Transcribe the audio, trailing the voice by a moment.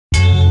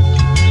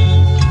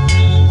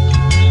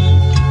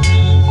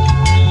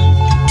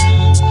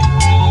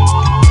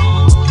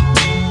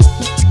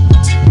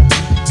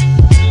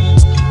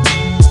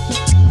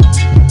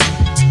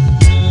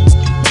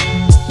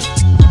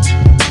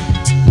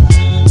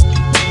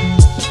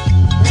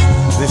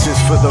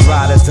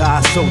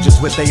die.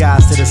 Soldiers with their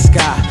eyes to the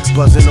sky,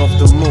 buzzing off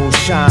the moon,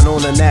 shine on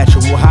a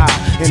natural high.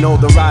 And all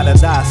the ride or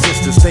die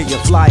sisters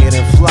staying flyer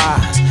than fly,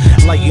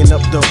 lighting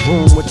up the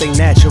room with their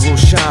natural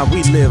shine.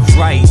 We live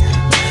right,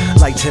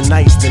 like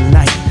tonight's the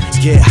night.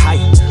 Get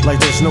hype, like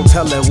there's no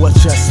telling what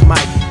just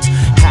might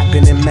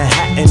happen in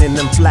Manhattan in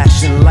them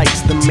flashing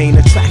lights. The main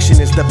attraction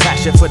is the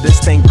passion for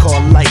this thing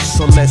called life.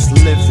 So let's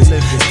live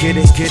it, get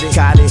it,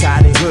 got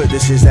it, good.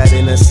 This is that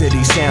inner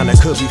city sound that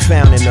could be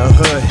found in the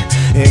hood,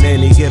 in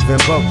any given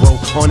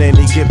borough, on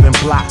any given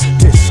block.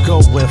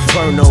 Disco,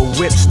 inferno,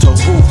 whips to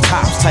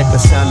rooftops, type of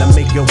sound to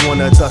make you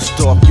wanna dust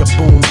off your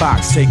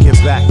boombox. Take it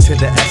back to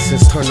the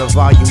essence, turn the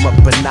volume up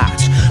a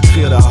notch.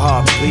 Feel the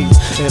heartbeat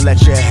and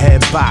let your head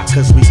bop,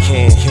 cause we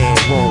can't,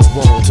 won't,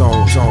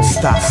 don't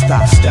stop.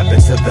 Step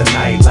into the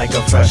night like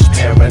a fresh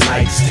pair of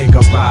Nikes. Take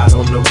a ride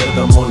on the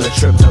rhythm on a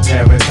trip to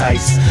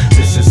paradise.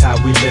 This is how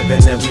we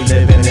living and we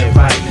living it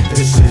right.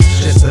 This is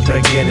just the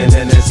beginning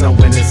and there's no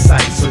end in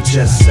sight. So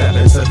just step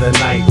into the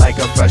night like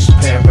a fresh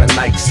pair of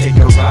Nikes. Take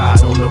a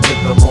ride on the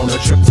rhythm on a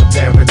trip to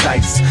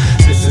paradise.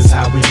 This is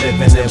how we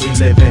living and we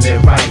living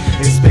it right.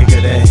 It's bigger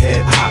than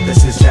hip hop.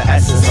 This is the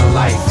essence of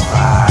life,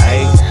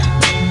 right?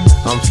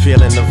 I'm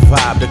feeling the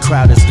vibe, the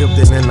crowd is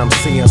building and I'm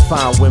seeing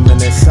fine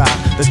women inside.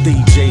 The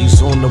DJs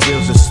on the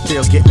wheels are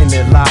still getting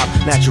it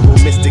live. Natural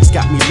mystics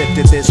got me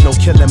lifted, there's no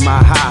killing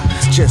my high.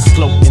 Just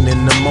floating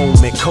in the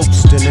moment,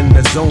 coasting in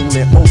the zone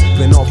and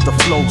open off the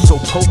flow. So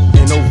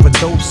potent,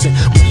 overdosing,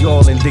 we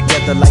all in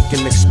together like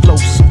an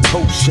explosive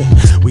potion.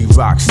 We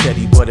rock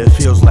steady but it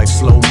feels like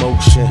slow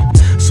motion.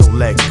 So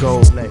let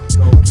go,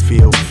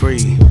 feel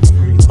free,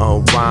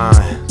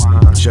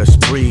 unwind, just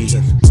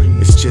breathe.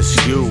 It's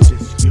just you,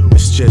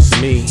 it's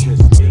just me.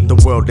 The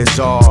world is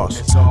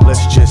ours,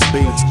 let's just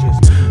be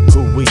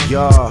who we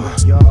are.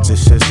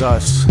 This is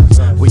us,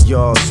 we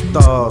all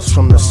stars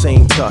from the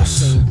same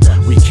dust.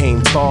 We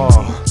came far,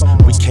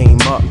 we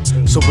came up.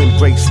 So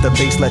embrace the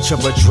bass, let your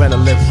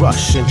adrenaline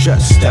rush, and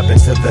just step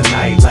into the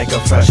night like a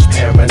fresh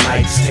pair of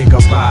Nikes. Take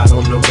a ride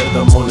on the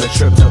rhythm on a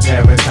trip to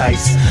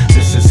paradise.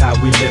 This is how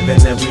we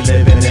living and we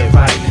living it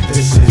right.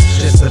 This is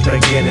just the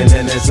beginning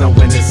and there's no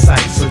end in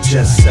sight. So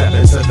just step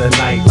into the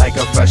night like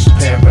a fresh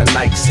pair of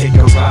Nikes. Take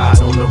a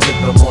ride on the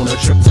rhythm on a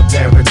trip to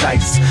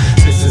paradise.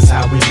 This is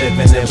how we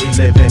living and we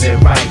living it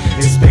right.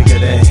 It's bigger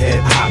than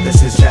hip hop.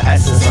 This is the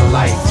essence of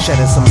life.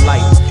 Shedding some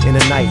light in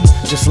the night,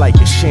 just like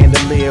a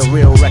chandelier.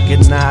 Real,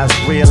 recognized,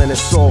 real, and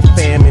it's all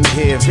fam in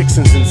here.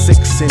 Vixens in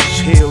 6-inch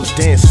heels,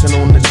 dancing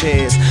on the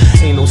chairs.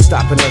 Ain't no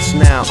stopping us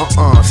now.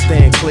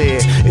 Stand clear.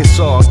 It's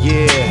all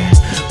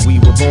we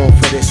were born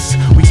for this.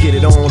 We get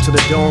it on to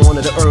the dawn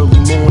of the early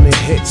morning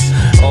hits.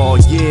 Oh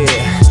yeah,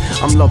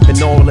 I'm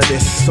loving all of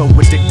this. So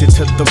addicted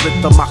to the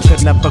rhythm, I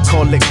could never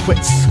call it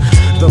quits.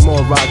 The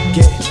more I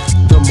get,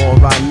 the more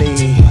I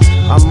need.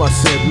 I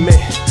must admit,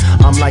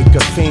 I'm like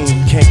a fiend,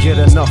 can't get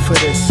enough of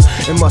this.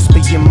 It must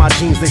be in my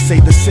genes, they say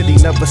the city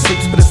never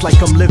sleeps, but it's like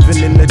I'm living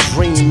in a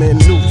dream.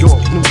 In New York,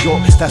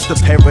 that's the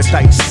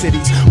paradise city,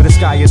 where the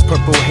sky is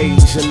purple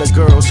haze and the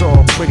girls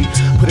all pretty.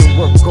 Put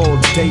in work all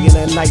day and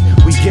at night,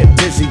 we get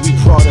busy. We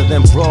broader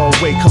than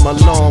Broadway, come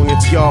along if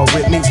y'all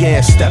with me.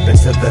 Yeah, step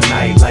into the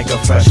night like a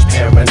fresh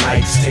pair of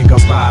Nikes. Take a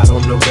ride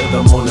on the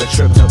rhythm on a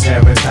trip to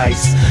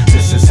paradise.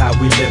 This is how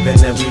we living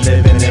and we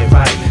living it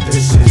right.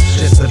 This is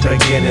just the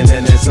beginning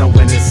and there's no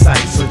end in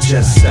sight. So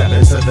just step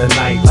into the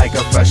night like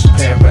a fresh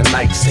pair of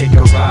Nikes. Take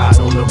a ride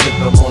on the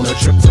rhythm on a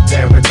trip to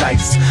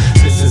paradise.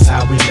 This is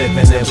how we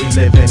living and we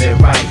living it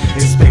right.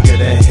 It's bigger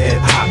than hip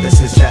hop.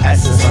 This is the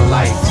essence